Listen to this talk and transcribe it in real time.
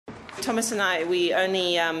Thomas and I, we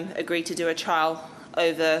only agreed to do a trial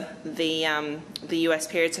over the US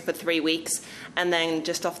period, so for 3 weeks, and then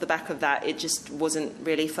just off the back of that, it just wasn't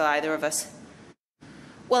really for either of us.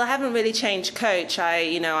 Well, I haven't really changed coach.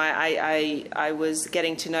 I was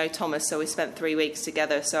getting to know Thomas, so we spent 3 weeks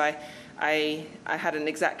together. So I hadn't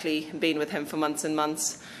exactly been with him for months and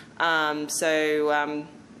months. I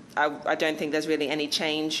don't think there's really any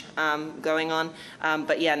change going on.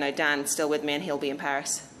 But yeah, no, Dan's still with me, and he'll be in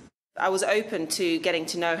Paris. I was open to getting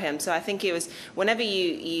to know him, so I think it was whenever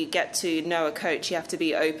you get to know a coach, you have to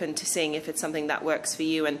be open to seeing if it's something that works for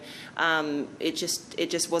you, and it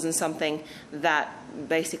just wasn't something that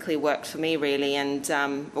basically worked for me really, and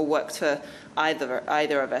or worked for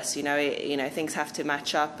either of us. Things have to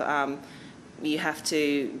match up. You have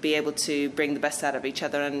to be able to bring the best out of each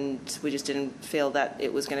other, and we just didn't feel that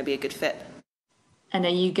it was going to be a good fit. And are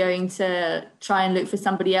you going to try and look for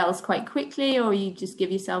somebody else quite quickly, or you just give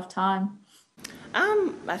yourself time?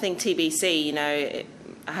 I think TBC, I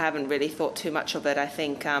haven't really thought too much of it. I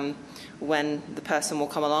think when the person will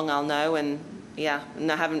come along, I'll know. And yeah,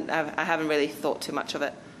 I haven't really thought too much of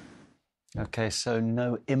it. OK, so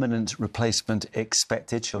no imminent replacement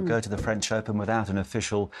expected. She'll go to the French Open without an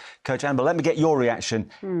official coach. Amber, let me get your reaction.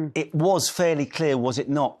 It was fairly clear, was it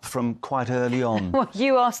not, from quite early on? Well,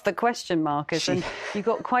 you asked the question, Marcus, and you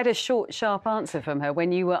got quite a short, sharp answer from her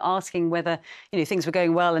when you were asking whether things were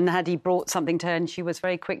going well and had he brought something to her, and she was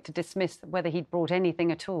very quick to dismiss whether he'd brought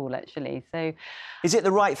anything at all, actually. So, is it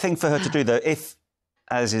the right thing for her to do, though, if,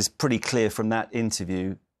 as is pretty clear from that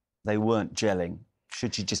interview, they weren't gelling?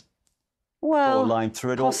 Should she just line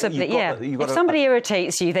through it? Possibly, yeah. If somebody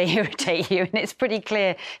irritates you, they irritate you, and it's pretty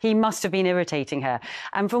clear he must have been irritating her.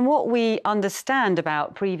 And from what we understand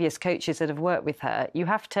about previous coaches that have worked with her, you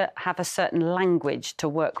have to have a certain language to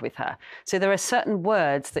work with her. So there are certain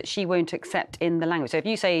words that she won't accept in the language. So if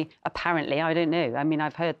you say, apparently, I don't know. I mean,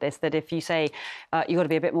 I've heard this, that if you say you've got to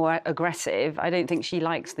be a bit more aggressive, I don't think she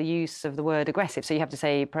likes the use of the word aggressive. So you have to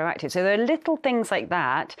say proactive. So there are little things like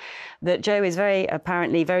that Jo is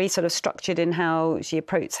apparently very sort of structured in how she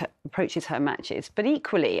approaches her matches. But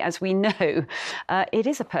equally, as we know, it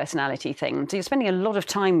is a personality thing. So you're spending a lot of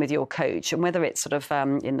time with your coach, and whether it's sort of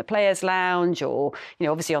in the players' lounge or,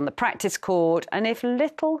 obviously on the practice court, and if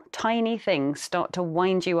little tiny things start to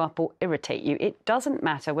wind you up or irritate you, it doesn't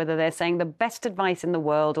matter whether they're saying the best advice in the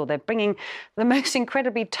world or they're bringing the most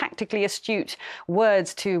incredibly tactically astute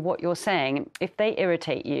words to what you're saying. If they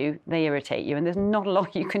irritate you, and there's not a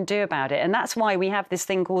lot you can do about it. And that's why we have this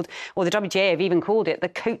thing called, or the WTA have even called it, the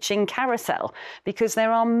coaching carousel, because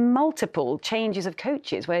there are multiple changes of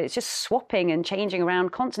coaches where it's just swapping and changing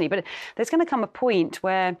around constantly. But there's going to come a point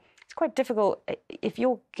where it's quite difficult. If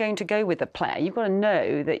you're going to go with a player, you've got to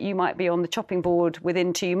know that you might be on the chopping board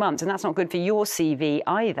within 2 months, and that's not good for your CV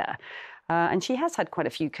either. And she has had quite a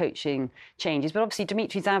few coaching changes. But obviously,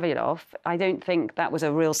 Dmitry Zaviolov, I don't think that was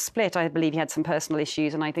a real split. I believe he had some personal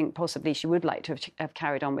issues, and I think possibly she would like to have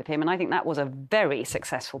carried on with him. And I think that was a very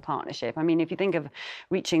successful partnership. I mean, if you think of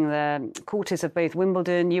reaching the quarters of both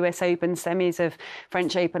Wimbledon, US Open, semis of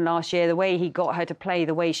French Open last year, the way he got her to play,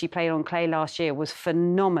 the way she played on clay last year was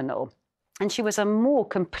phenomenal. And she was a more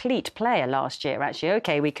complete player last year, actually.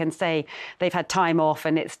 OK, we can say they've had time off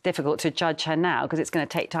and it's difficult to judge her now because it's going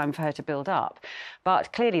to take time for her to build up.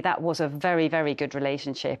 But clearly that was a very, very good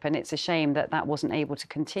relationship, and it's a shame that that wasn't able to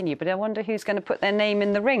continue. But I wonder who's going to put their name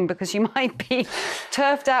in the ring, because you might be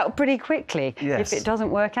turfed out pretty quickly if it doesn't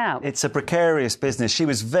work out. It's a precarious business. She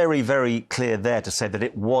was very, very clear there to say that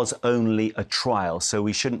it was only a trial, so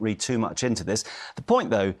we shouldn't read too much into this. The point,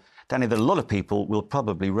 though, Danny, that a lot of people will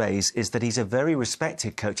probably raise is that he's a very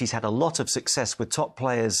respected coach. He's had a lot of success with top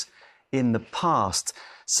players in the past.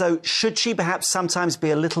 So should she perhaps sometimes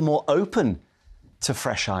be a little more open to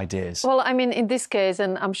fresh ideas? Well, I mean, in this case,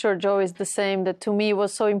 and I'm sure Jo is the same, that to me it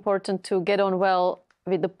was so important to get on well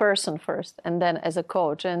with the person first and then as a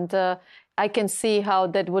coach. And I can see how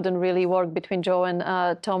that wouldn't really work between Jo and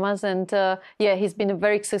Thomas. And he's been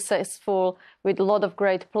very successful with a lot of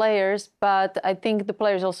great players. But I think the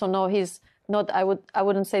players also know he's not, I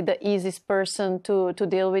wouldn't say the easiest person to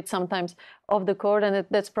deal with sometimes off the court. And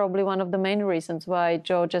that's probably one of the main reasons why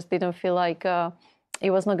Jo just didn't feel like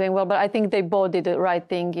it was not going well. But I think they both did the right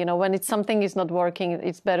thing. When something is not working,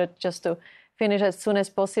 it's better just to finish as soon as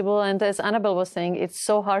possible. And as Annabelle was saying, it's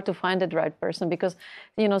so hard to find that right person because,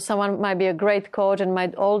 someone might be a great coach and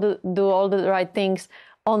might do all the right things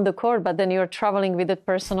on the court, but then you're traveling with that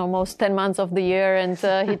person almost 10 months of the year, and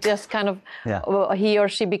he just kind of, he or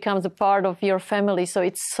she becomes a part of your family. So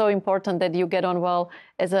it's so important that you get on well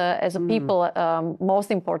as a people,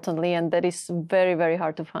 most importantly, and that is very, very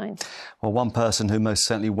hard to find. Well, one person who most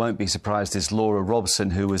certainly won't be surprised is Laura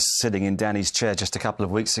Robson, who was sitting in Danny's chair just a couple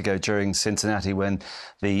of weeks ago during Cincinnati when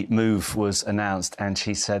the move was announced, and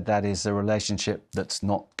she said that is a relationship that's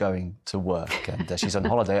not going to work. And she's on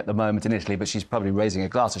holiday at the moment in Italy, but she's probably raising a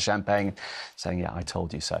glass of champagne saying, yeah, I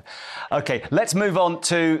told you so. OK, let's move on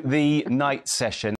to the night session.